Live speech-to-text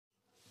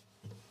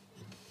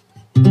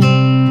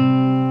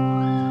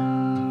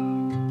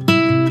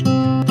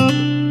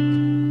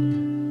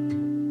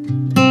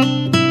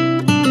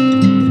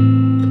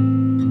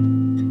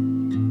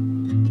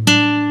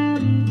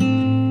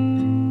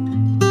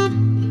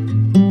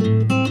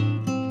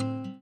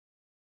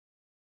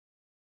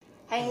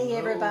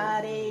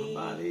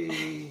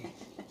everybody.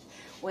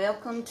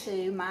 Welcome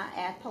to my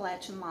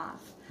Appalachian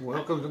life.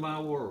 Welcome to my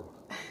world.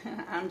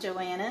 I'm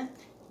Joanna,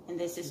 and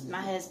this is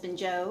my husband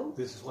Joe.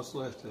 This is what's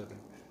left of him.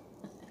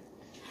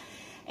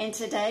 And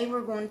today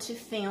we're going to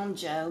film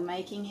Joe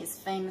making his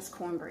famous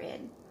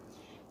cornbread.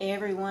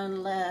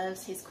 Everyone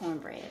loves his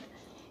cornbread,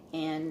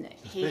 and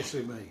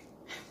especially me.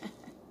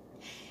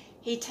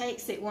 He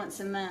takes it once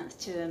a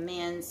month to a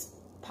men's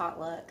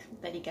potluck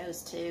that he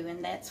goes to,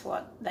 and that's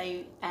what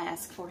they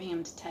ask for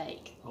him to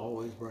take.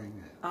 Always bring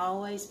that.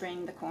 Always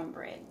bring the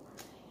cornbread.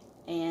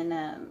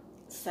 And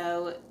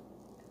so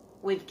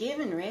we've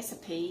given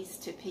recipes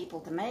to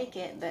people to make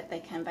it, but they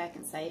come back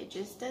and say, it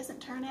just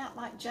doesn't turn out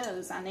like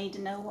Joe's. I need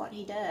to know what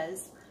he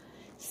does.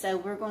 So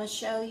we're going to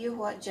show you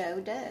what Joe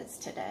does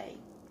today.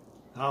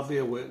 I'll be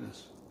a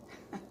witness.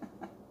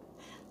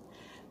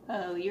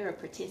 Oh, you're a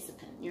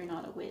participant. You're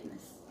not a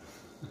witness.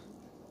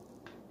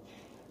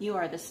 You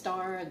are the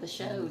star of the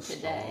show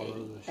today.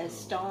 A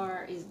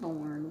star is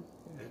born.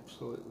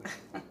 Absolutely.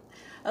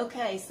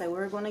 Okay, so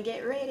we're going to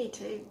get ready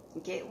to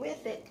get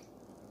with it.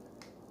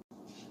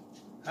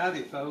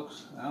 Howdy,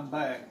 folks. I'm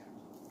back.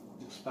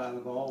 In spite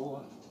of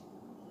all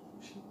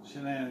the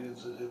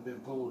shenanigans that have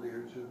been pulled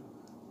here to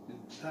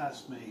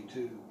entice me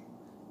to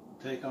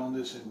take on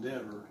this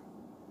endeavor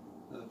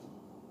of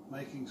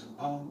making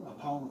a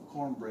pound of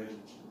cornbread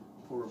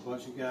for a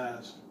bunch of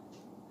guys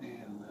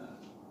and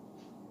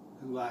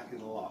who like it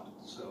a lot.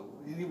 So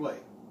anyway,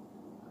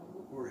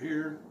 we're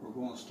here, we're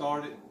going to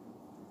start it,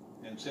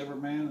 and it's every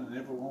man and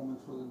every woman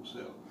for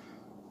themselves.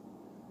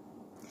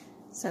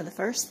 So the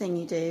first thing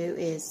you do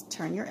is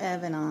turn your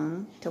oven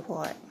on to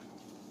what?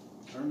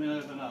 Turn the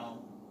oven on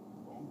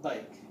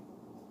bake.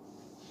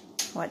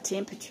 What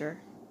temperature?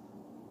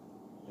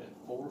 At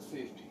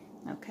 450.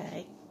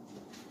 Okay.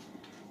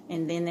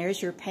 And then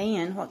there's your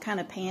pan. What kind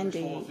of pan do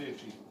you?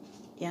 450.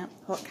 Yeah.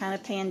 What kind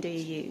of pan do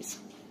you use?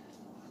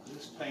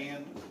 This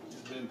pan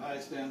has been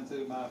passed down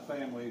through my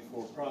family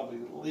for probably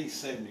at least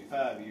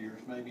 75 years,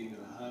 maybe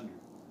even 100.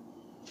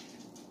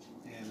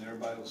 And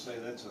everybody will say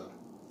that's a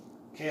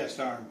cast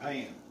iron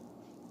pan.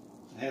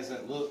 It has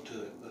that look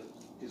to it, but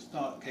it's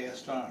not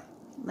cast iron.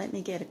 Let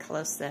me get a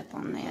close-up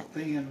on that. It's a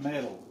thin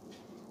metal.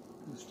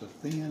 It's a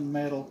thin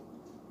metal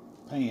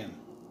pan.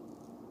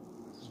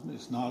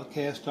 It's not a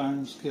cast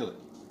iron skillet.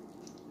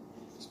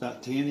 It's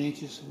about 10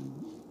 inches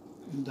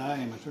in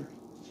diameter.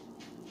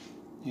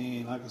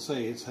 And like I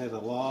say, it's had a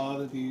lot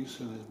of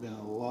use, and there's been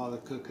a lot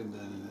of cooking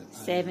done in it.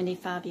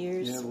 75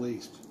 years? Yeah, at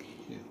least.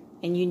 Yeah.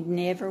 And you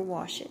never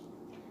wash it?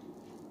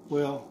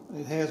 Well,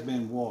 it has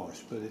been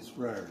washed, but it's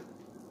rare.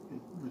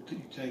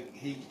 You take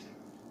heat,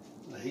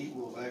 the heat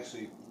will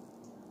actually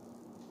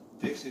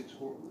fix it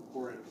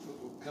where it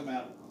will come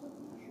out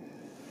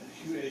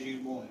as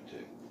you want it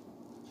to.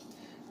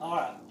 All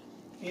right.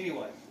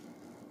 Anyway,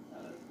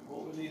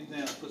 what we need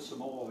now is put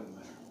some oil in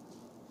there.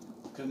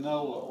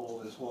 Canola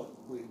oil is what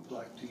we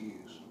like to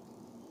use.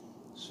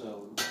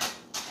 So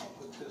I'll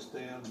put this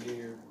down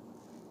here.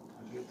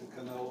 I'll get the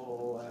canola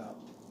oil out.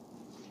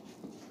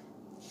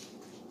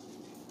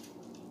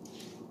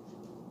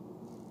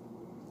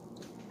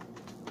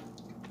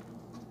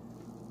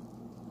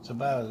 It's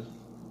about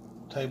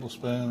a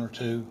tablespoon or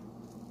two.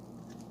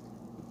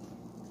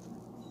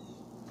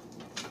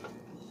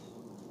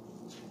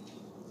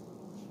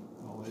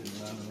 Always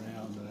run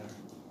around there.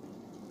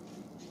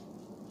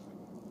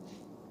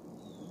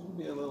 It'll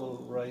be a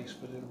little race,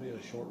 but it'll be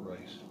a short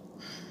race.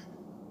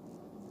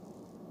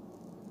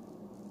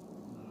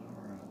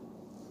 All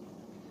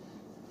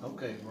right.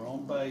 Okay, we're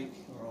on bake.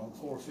 We're on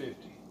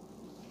 450.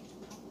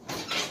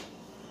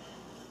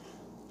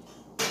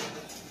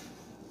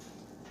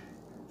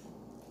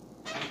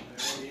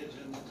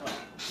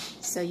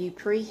 So you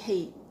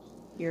preheat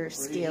your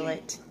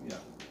skillet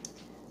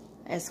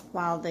as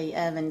while the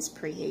oven's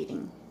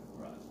preheating.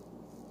 Right.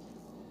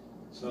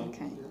 So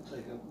okay. It'll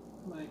take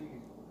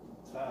maybe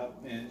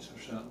 5 minutes or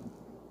something.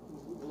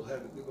 We'll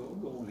have it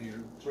going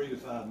here 3 to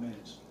 5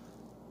 minutes.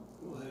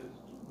 We'll have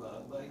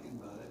it baking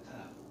by that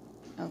time.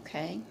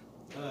 Okay.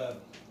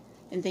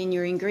 And then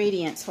your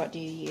ingredients, what do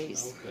you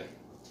use? Okay.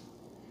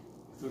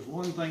 If there's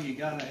one thing you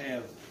gotta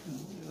have,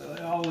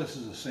 all this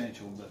is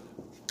essential, but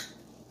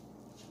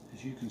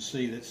as you can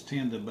see, that's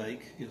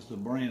Tenda-Bake is the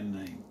brand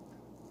name.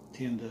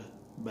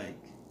 Tenda-Bake.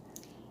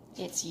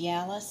 It's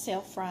yellow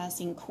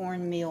self-rising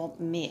cornmeal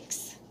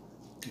mix.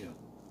 Yeah.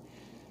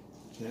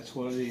 That's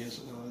what it is.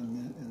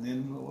 And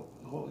then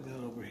what we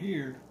got over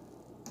here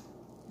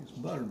is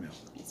buttermilk.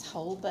 It's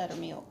whole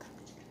buttermilk.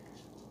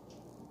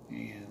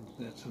 And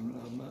that's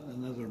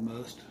another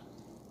must.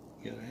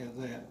 You gotta have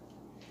that.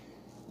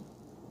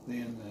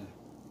 Then,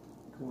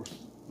 of course,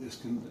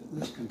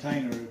 this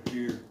container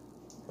here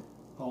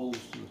holds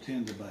the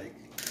Tenda-Bake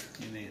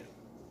in it.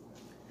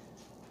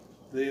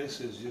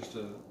 This is just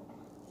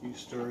you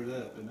stir it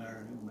up in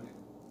there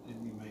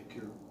and you make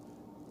your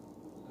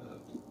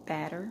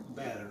batter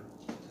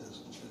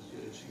as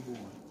good as you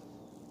want.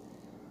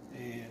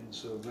 And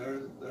so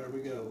there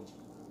we go.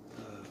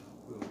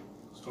 We'll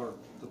start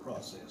the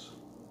process.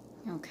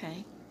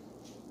 Okay.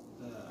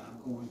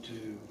 I'm going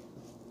to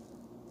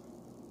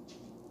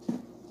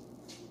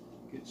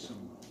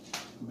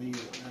meal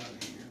out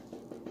of here.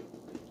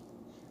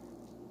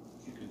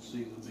 You can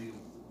see the meal.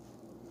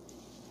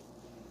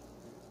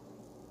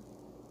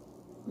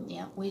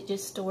 Yeah, we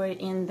just store it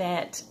in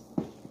that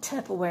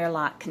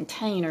Tupperware-like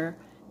container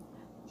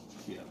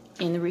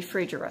in the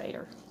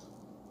refrigerator.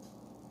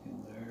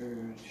 And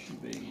there it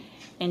should be.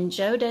 And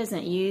Joe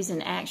doesn't use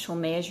an actual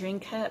measuring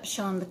cup.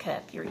 Show him the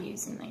cup you're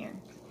using there.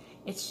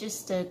 It's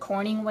just a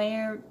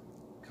Corningware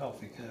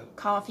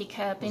coffee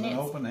cup and with an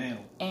it's open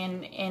handle.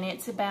 And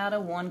it's about a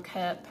 1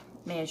 cup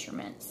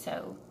measurement.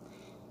 So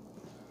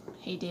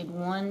he did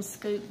 1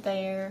 scoop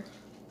there.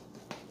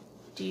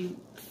 Do you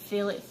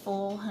feel it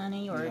full,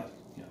 honey, or Yeah.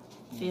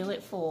 feel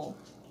it full?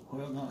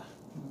 Well, no,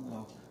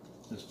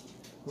 just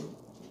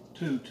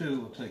two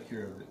will take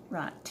care of it.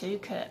 Right, 2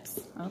 cups.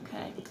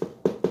 Okay.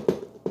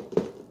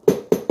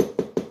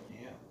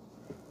 Yeah.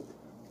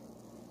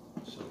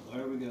 So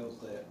there we go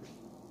with that.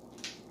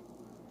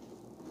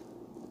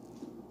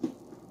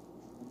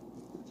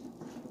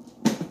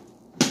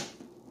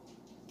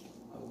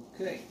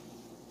 Okay.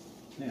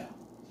 Now,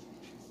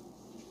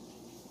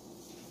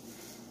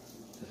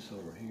 this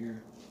over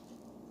here.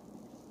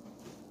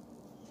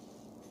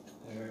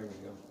 There we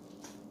go.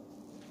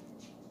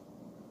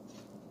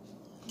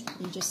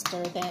 You just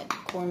stir that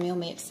cornmeal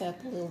mix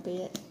up a little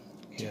bit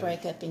to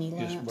break up any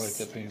lumps. Just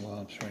break up any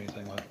lumps or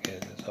anything like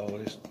that. That's all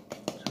there is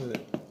to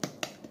it.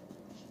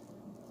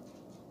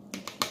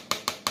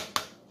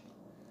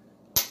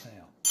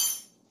 Now,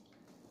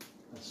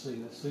 let's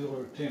see what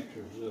our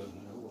temperature is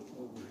doing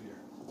over here.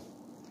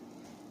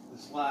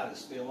 This light is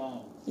still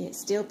on. Yeah, it's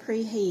still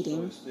preheating.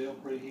 So it's still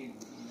preheating.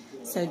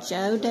 So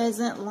Joe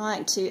doesn't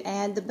like to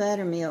add the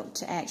buttermilk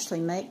to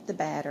actually make the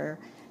batter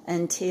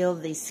until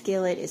the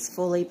skillet is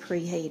fully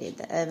preheated.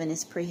 The oven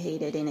is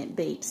preheated and it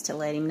beeps to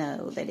let him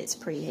know that it's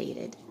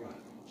preheated. Right.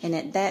 And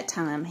at that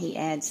time he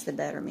adds the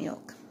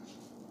buttermilk.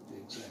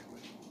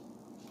 Exactly.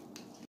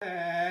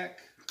 Back.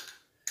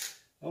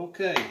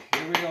 Okay,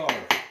 here we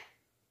are.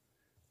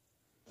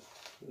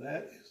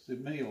 That is the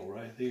meal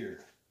right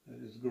here.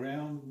 That is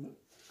ground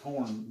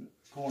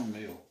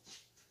cornmeal.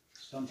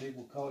 Some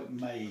people call it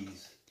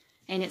maize.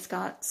 And it's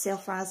got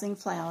self-rising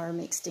flour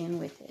mixed in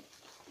with it.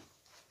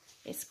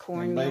 It's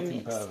cornmeal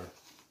baking powder.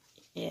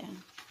 Yeah.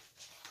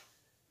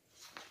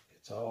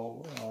 It's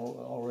all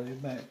already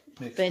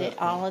mixed But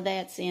up. all of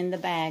that's in the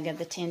bag of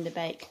the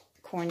Tenda-Bake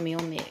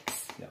cornmeal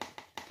mix. Yeah.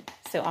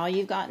 So all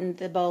you've got in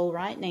the bowl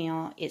right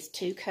now is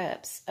 2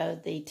 cups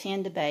of the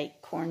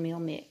Tenda-Bake cornmeal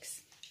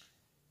mix.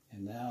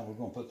 And now we're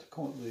going to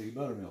put the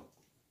buttermilk.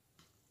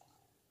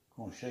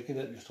 Going to shake it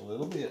up just a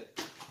little bit.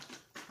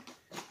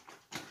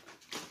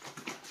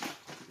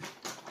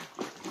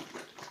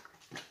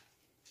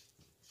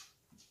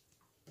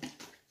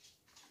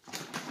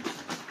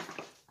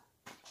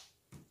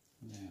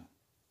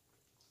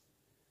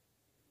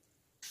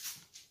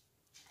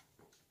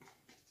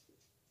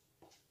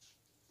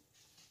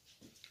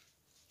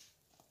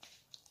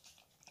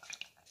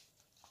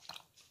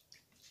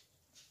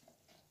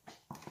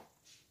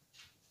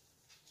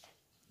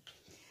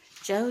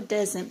 Joe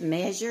doesn't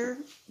measure,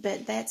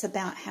 but that's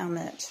about how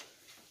much?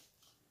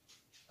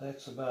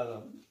 That's about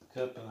a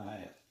cup and a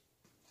half.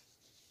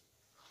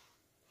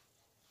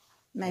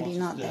 Maybe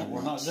not that much.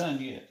 We're not done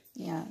yet.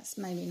 Yeah, it's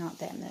maybe not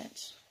that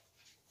much.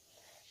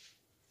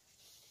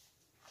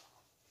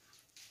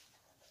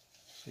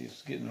 See,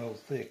 it's getting a little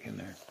thick in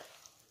there.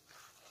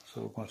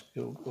 So we're going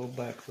to go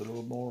back with a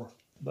little more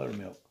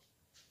buttermilk.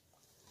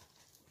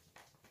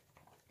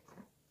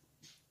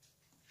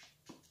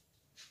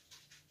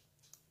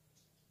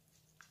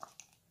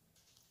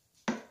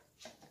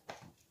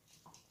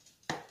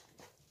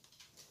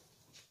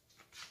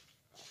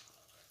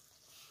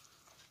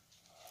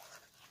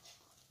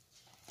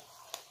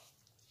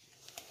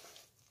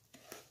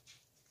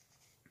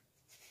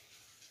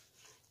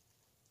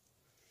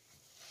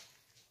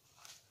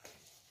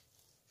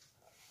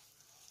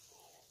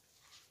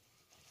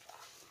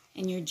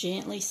 And you're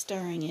gently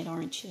stirring it,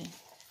 aren't you?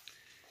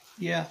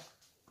 Yeah.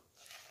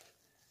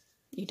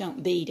 You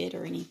don't beat it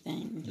or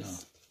anything.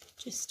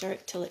 Just stir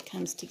it till it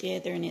comes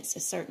together and it's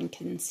a certain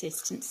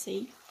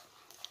consistency.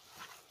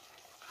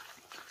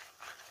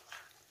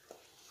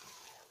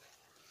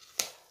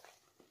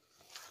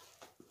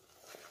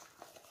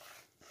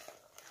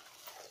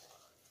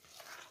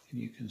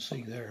 And you can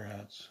see there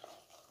how it's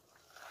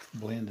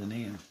blending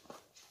in.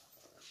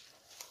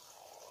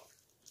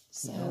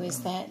 So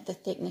is that the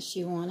thickness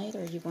you wanted,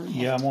 or you want to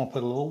have? Yeah, I'm going to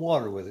put a little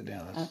water with it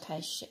now.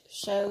 Okay,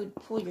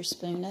 pull your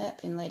spoon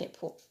up and let it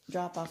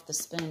drop off the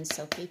spoon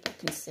so people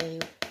can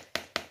see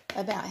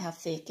about how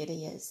thick it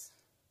is.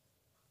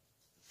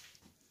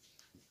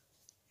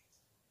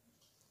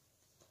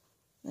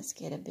 Let's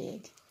get a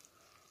big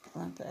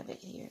lump of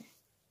it here.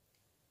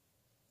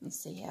 And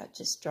see how it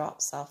just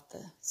drops off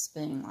the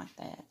spoon like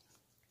that.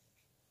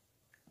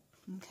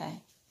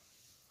 Okay.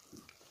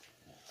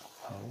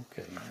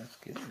 Okay, let's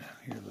get down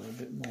here a little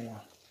bit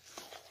more.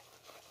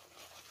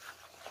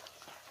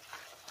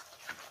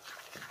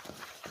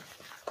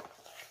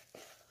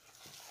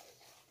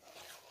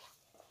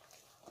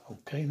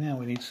 Okay, now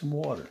we need some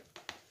water.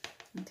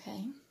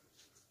 Okay.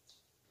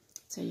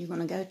 So you're going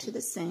to go to the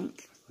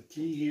sink. The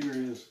key here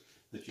is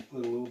that you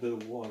put a little bit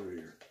of water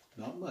here.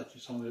 Not much.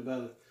 It's only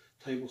about a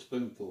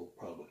tablespoonful,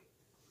 probably.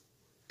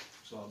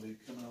 So I'll be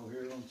coming over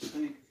here on the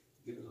sink,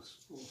 give it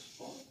a little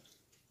spot.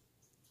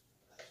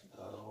 That's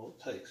about all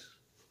it takes.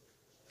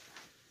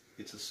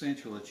 It's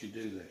essential that you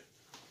do that.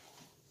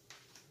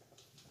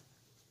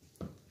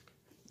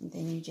 And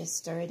then you just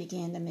stir it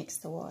again to mix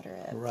the water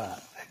up.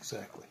 Right,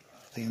 exactly.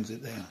 Thins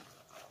it down.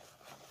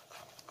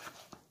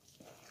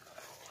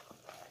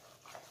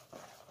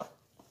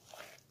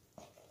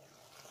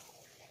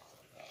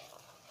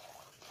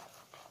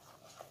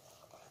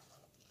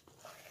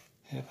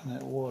 Having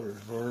that water is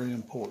very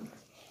important.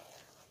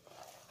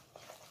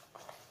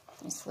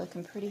 It's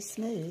looking pretty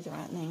smooth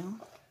right now.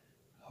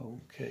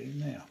 Okay,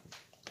 now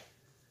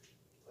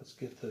let's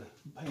get the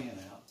pan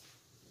out.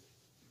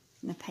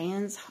 And the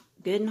pan's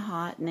good and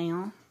hot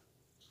now.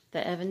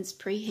 The oven's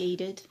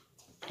preheated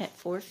at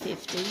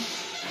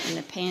 450, and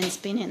the pan's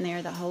been in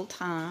there the whole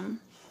time.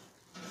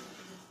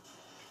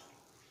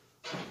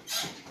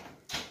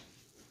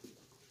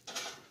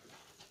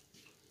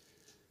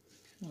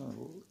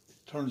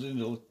 Turns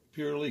into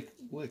pure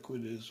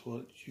liquid is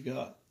what you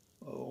got.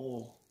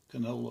 Oil,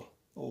 canola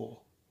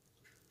oil.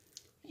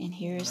 And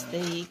here's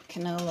the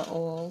canola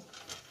oil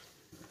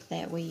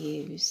that we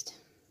used.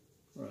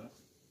 Right.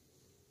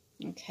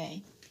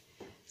 Okay.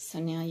 So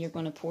now you're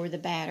going to pour the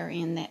batter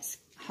in that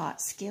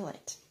hot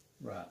skillet.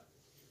 Right.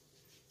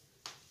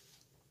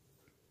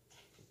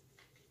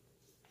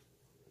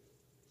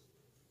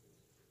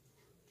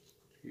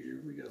 Here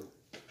we go.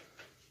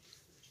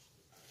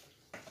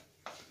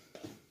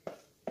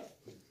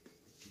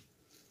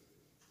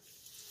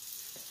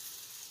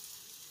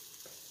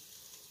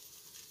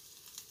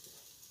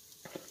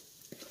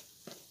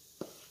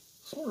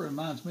 Sort of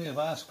reminds me of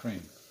ice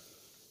cream.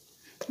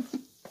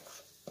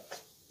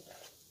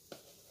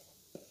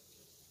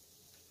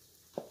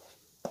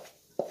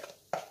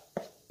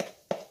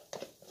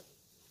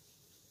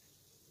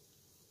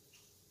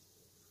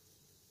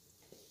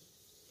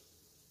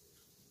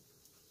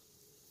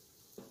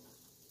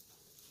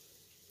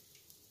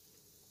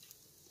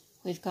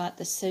 We've got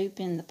the soup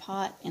in the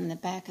pot in the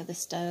back of the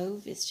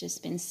stove. It's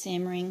just been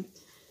simmering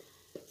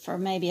for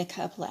maybe a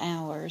couple of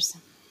hours.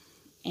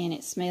 And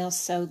it smells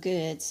so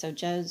good, so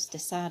Joe's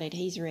decided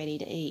he's ready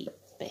to eat,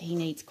 but he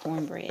needs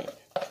cornbread.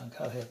 I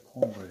gotta have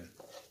cornbread.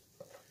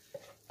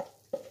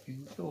 If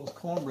you go with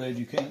cornbread,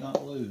 you can't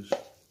not lose.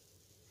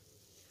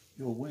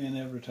 You'll win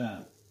every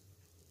time.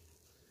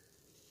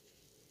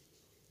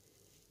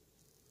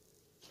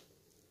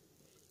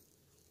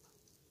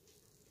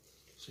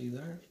 See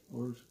there?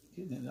 We're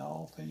getting it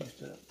all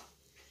finished up.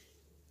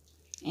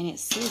 And it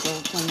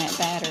sizzled when that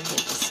batter hit the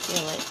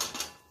skillet.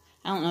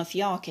 I don't know if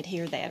y'all could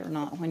hear that or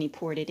not when he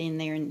poured it in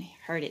there and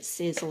heard it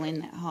sizzle in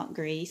that hot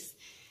grease.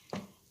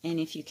 And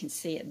if you can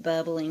see it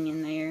bubbling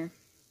in there.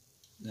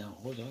 Now,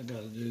 what I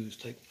got to do is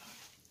take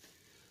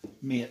my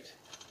mitt,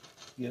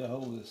 get a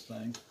hold of this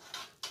thing,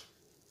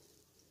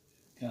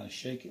 kind of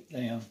shake it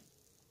down.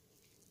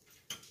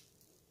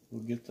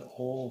 We'll get the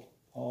oil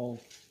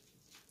all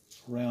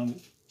around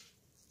it.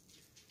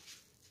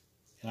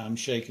 And I'm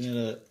shaking it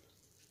up.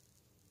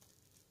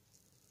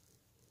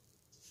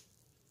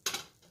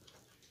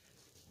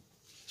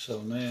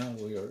 So now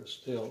we are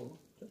still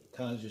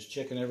kind of just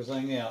checking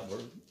everything out. We're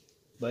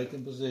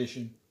baking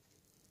position,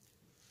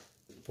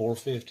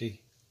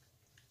 450.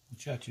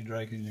 Watch out, you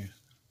dragging your.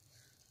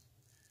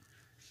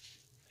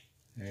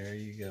 There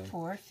you go.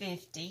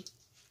 450.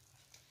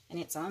 And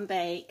it's on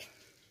bake.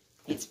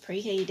 It's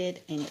preheated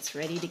and it's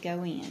ready to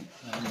go in.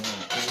 I'm going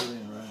to put it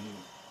in right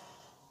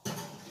here.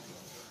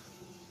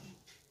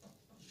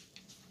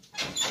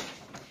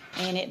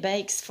 And it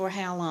bakes for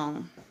how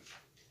long?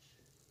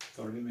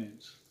 30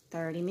 minutes.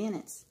 30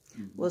 minutes.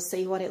 Mm-hmm. We'll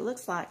see what it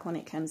looks like when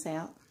it comes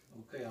out.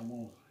 Okay, I'm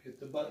going to hit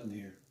the button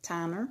here.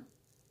 Timer.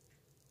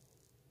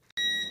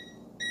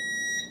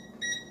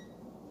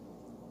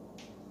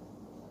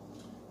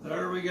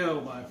 There we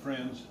go, my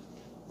friends.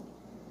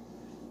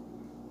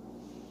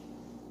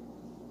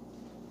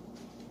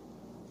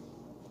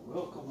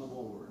 Welcome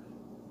aboard.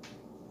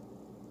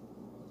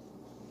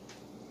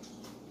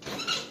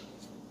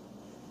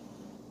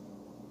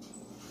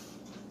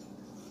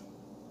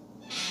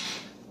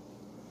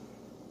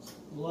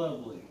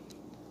 Lovely.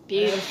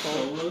 Beautiful.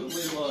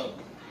 Absolutely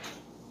lovely.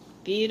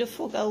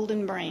 Beautiful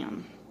golden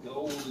brown.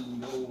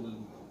 Golden,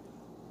 golden.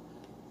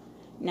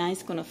 Now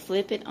he's going to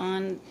flip it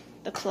on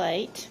the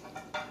plate.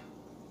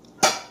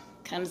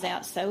 Comes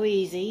out so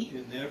easy.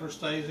 It never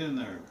stays in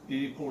there,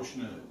 any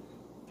portion of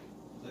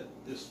it.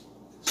 This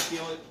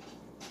skillet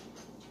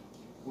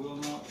will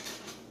not.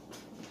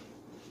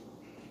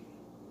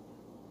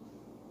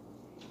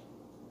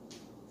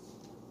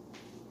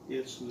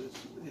 It's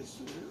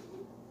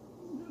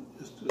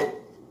just a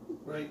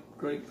great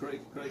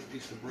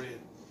piece of bread.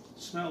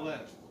 Smell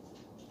that.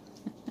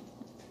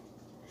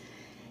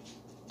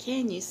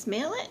 Can you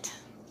smell it?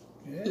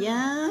 Yeah.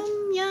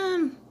 Yum,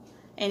 yum.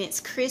 And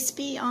it's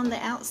crispy on the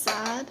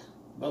outside.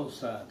 Both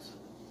sides.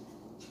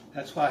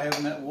 That's why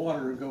having that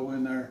water go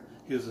in there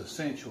is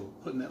essential.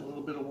 Putting that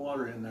little bit of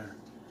water in there,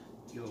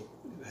 it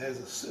has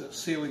a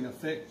sealing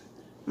effect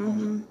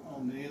on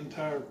the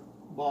entire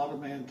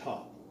bottom and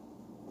top.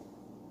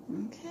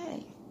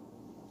 Okay.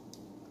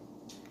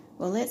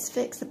 Well, let's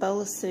fix a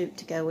bowl of soup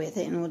to go with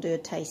it, and we'll do a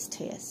taste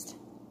test.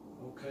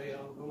 Okay,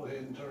 I'll go ahead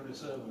and turn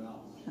this oven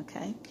off.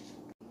 Okay.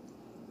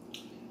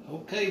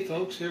 Okay,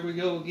 folks, here we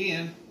go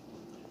again.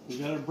 We've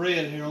got our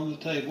bread here on the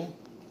table.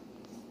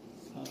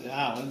 The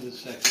island,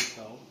 it's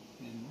actually called.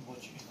 And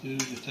what you do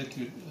is just take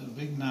a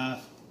big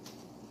knife,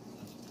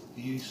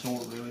 any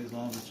sort really, as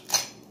long as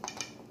it's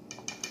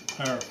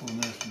powerful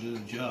enough to do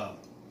the job.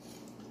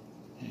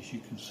 As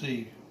you can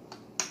see,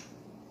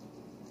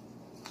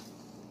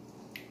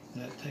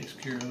 that takes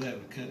care of that.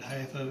 We cut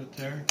half of it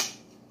there.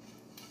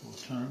 We'll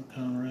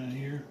come around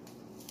here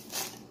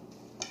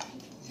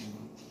and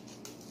we'll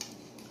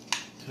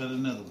cut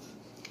another one.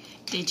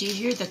 Did you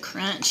hear the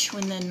crunch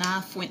when the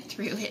knife went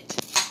through it?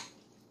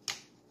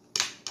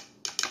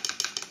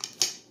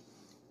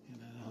 And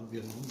then I'll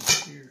get a little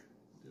bit here,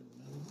 do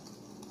another one,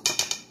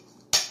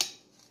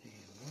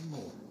 and one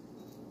more.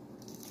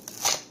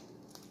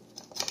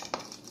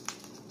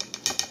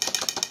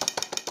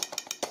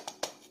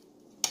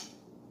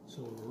 So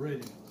we're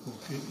ready.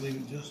 We'll leave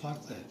it just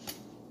like that.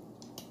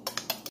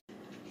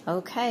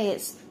 Okay,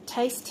 it's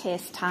taste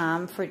test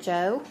time for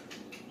Joe.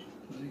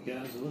 Well, you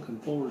guys are looking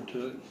forward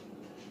to it.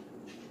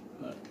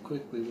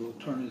 Quickly, we'll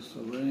turn this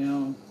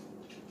around.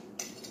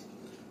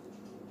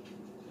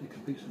 Take a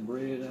piece of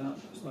bread out,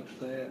 just like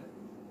that.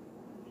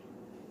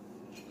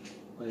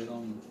 Lay it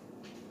on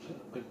a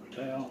paper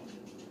towel.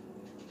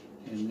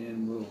 And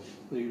then we'll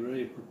be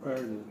ready,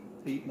 prepared to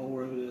eat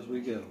more of it as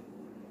we go.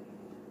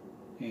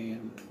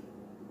 And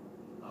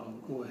I'll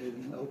go ahead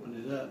and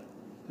open it up,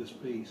 this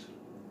piece.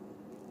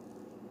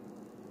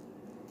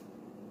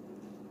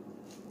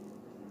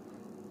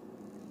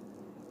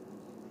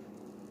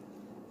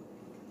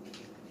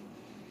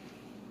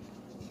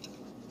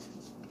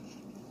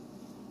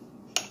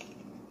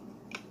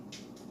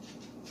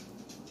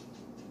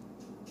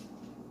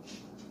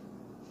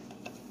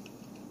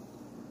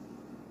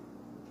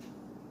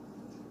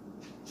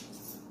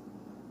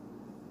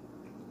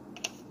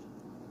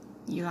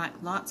 You like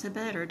lots of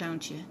butter,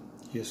 don't you?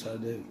 Yes, I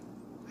do.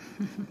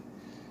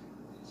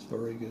 It's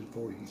very good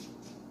for you.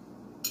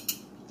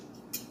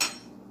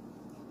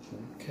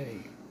 Okay.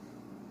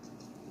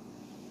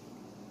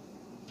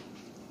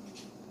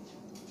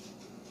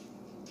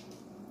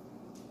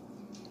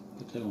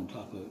 Put that on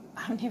top of it.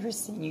 I've never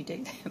seen you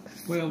do that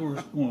before. Well, we're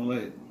just going to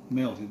let it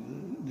melt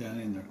it down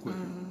in there quicker.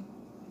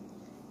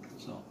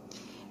 So.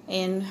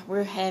 And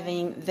we're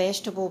having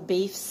vegetable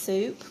beef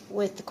soup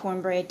with the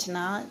cornbread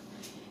tonight.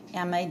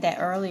 I made that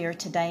earlier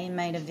today and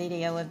made a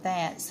video of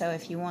that. So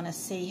if you want to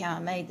see how I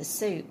made the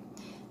soup,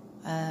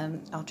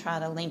 I'll try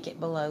to link it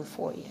below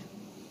for you.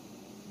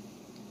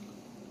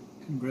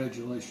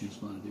 Congratulations,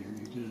 my dear.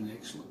 You did an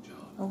excellent job.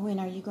 Well,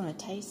 when are you going to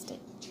taste it?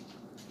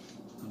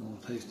 I'm going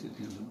to taste it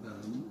in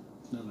about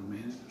another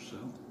minute or so.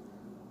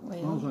 Well,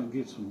 As long as I can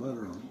get some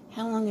butter on it.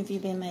 How long have you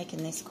been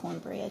making this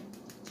cornbread?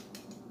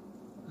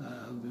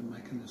 I've been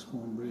making this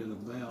cornbread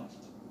about,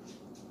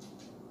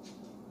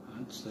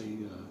 I'd say,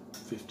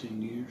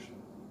 15 years.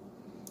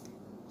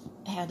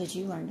 How did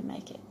you learn to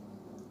make it?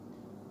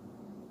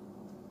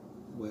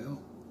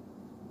 Well,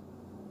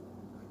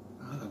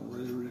 I don't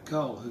really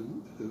recall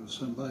who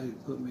somebody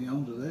put me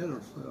onto that, or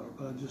if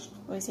I just.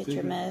 Was it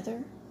your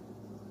mother?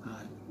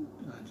 I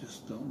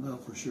just don't know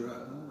for sure.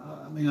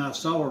 I mean, I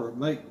saw her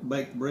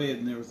bake bread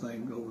and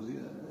everything over the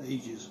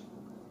ages,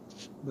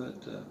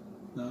 but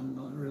I'm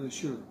not really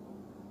sure.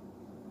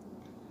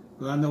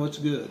 But I know it's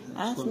good.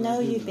 I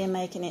know you've been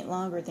making it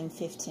longer than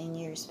 15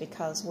 years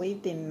because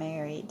we've been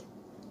married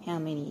how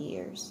many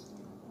years?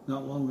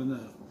 Not long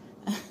enough.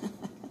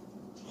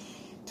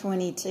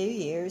 22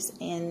 years,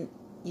 and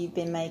you've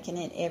been making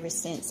it ever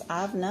since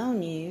I've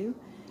known you,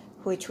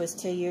 which was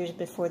 2 years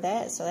before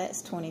that, so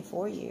that's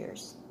 24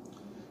 years.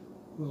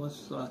 Well,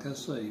 it's like I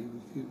say,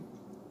 you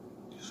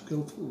just go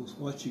with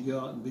what you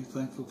got and be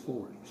thankful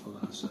for it. That's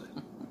what I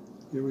say.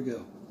 Here we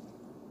go.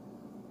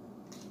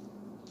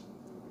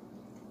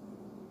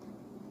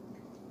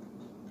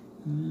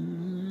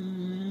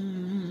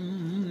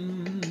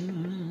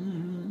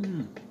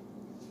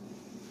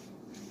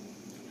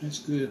 That's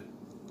good.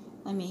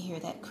 Let me hear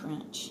that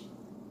crunch.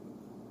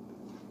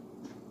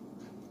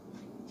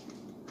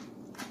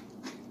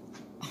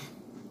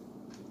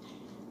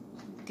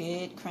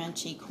 Good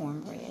crunchy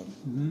cornbread.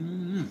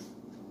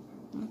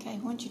 Okay,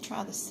 why don't you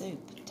try the soup?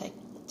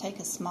 Take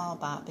a small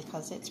bite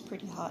because it's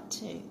pretty hot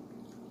too.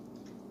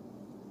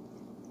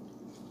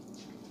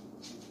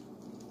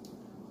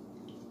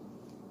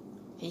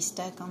 He's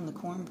stuck on the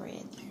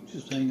cornbread.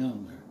 Just hang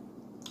on there.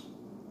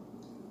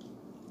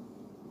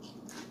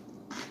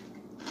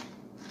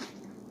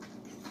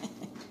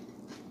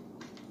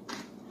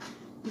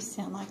 You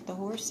sound like the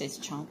horses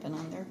chomping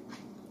on their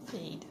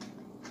feed.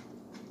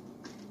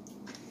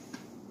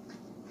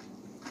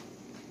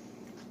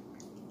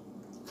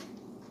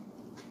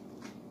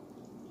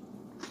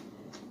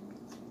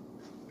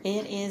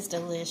 It is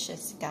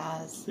delicious,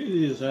 guys. It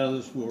is out of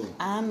this world.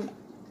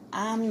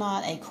 I'm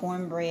not a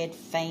cornbread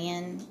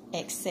fan,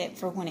 except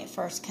for when it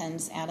first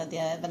comes out of the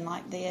oven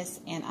like this,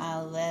 and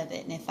I love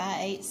it. And if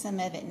I ate some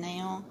of it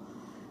now,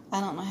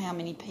 I don't know how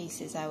many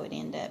pieces I would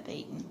end up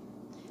eating.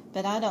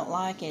 But I don't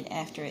like it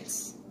after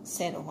it's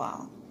set a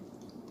while.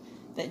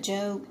 But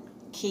Joe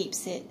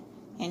keeps it,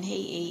 and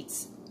he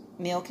eats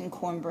milk and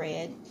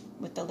cornbread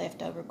with the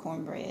leftover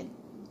cornbread.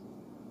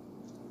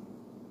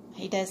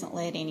 He doesn't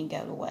let any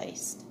go to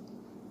waste.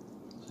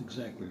 That's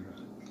exactly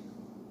right.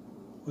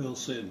 Well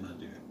said, my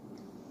dear.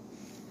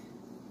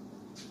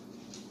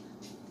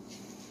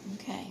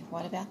 Okay,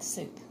 what about the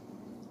soup?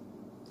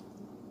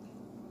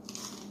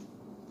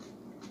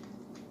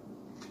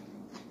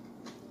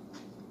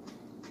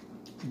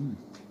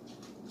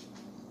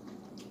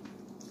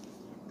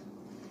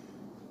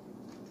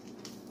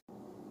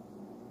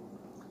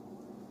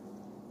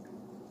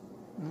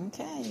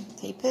 Okay,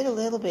 he put a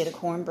little bit of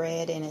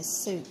cornbread in his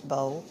soup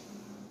bowl.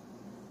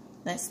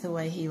 That's the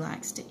way he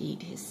likes to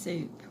eat his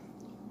soup.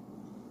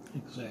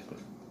 Exactly.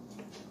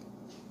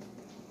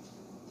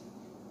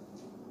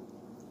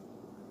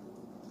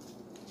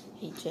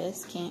 He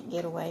just can't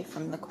get away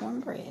from the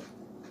cornbread.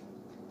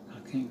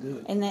 I can't do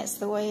it. And that's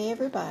the way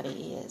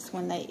everybody is.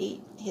 When they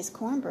eat his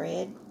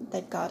cornbread,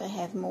 they've got to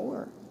have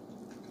more.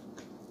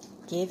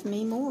 Give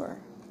me more.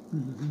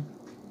 Mm-hmm.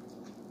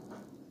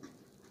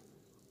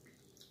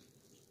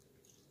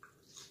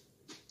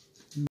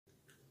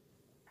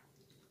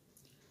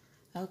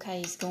 Okay,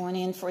 he's going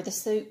in for the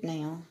soup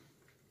now.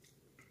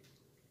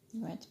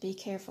 You have to be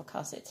careful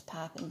because it's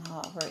piping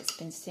hot where it's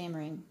been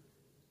simmering.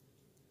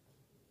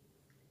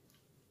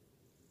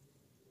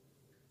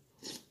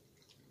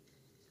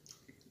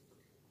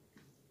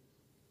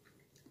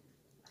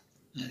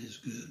 That is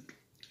good.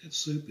 That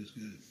soup is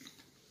good.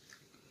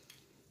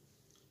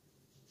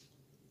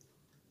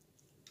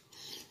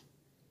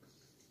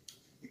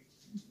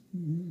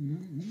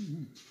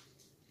 And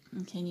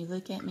can you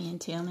look at me and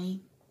tell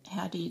me,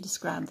 how do you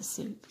describe the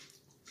soup?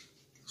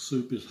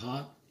 Soup is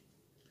hot.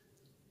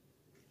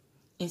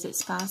 Is it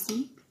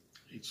spicy?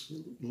 It's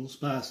a little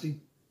spicy.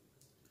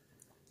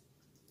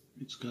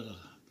 It's got a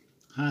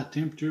high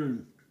temperature,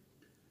 and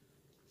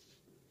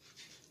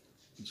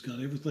it's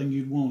got everything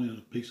you'd want in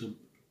a piece of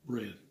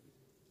bread.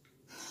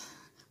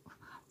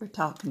 We're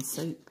talking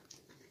soup.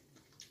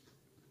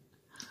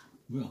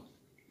 Well,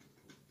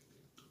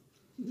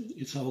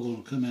 it's all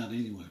going to come out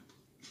anyway.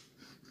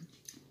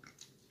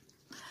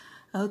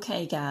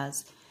 Okay,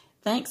 guys.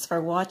 Thanks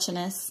for watching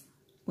us.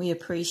 We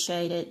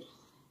appreciate it.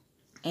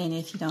 And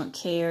if you don't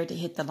care, to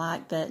hit the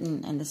like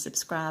button and the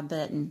subscribe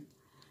button.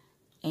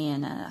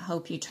 And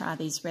hope you try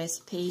these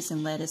recipes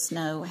and let us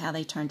know how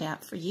they turned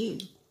out for you.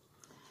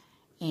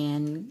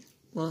 And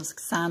we'll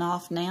sign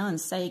off now and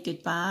say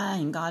goodbye,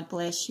 and God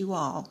bless you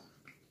all.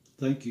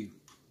 Thank you.